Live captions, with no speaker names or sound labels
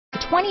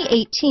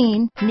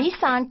2018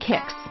 Nissan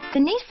Kicks. The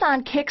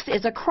Nissan Kicks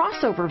is a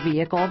crossover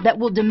vehicle that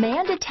will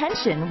demand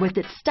attention with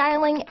its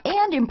styling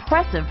and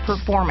impressive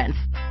performance.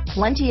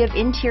 Plenty of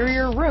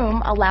interior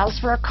room allows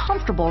for a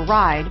comfortable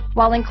ride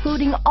while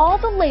including all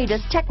the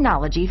latest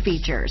technology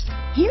features.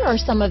 Here are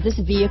some of this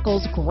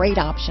vehicle's great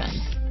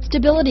options: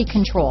 stability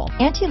control,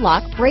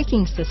 anti-lock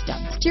braking system,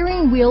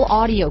 steering wheel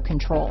audio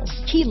controls,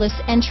 keyless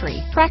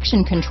entry,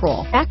 traction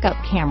control, backup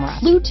camera,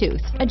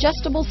 Bluetooth,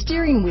 adjustable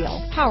steering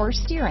wheel, power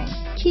steering,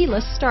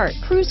 keyless start,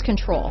 cruise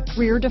control,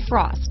 rear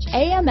defrost,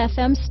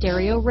 AM/FM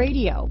stereo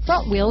radio,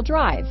 front wheel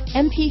drive,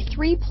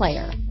 MP3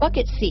 player,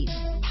 bucket seats,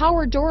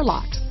 power door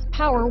locks,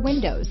 power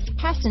windows,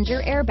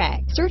 passenger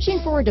airbag. Searching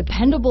for a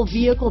dependable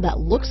vehicle that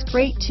looks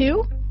great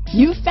too?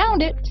 You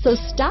found it, so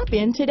stop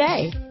in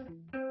today.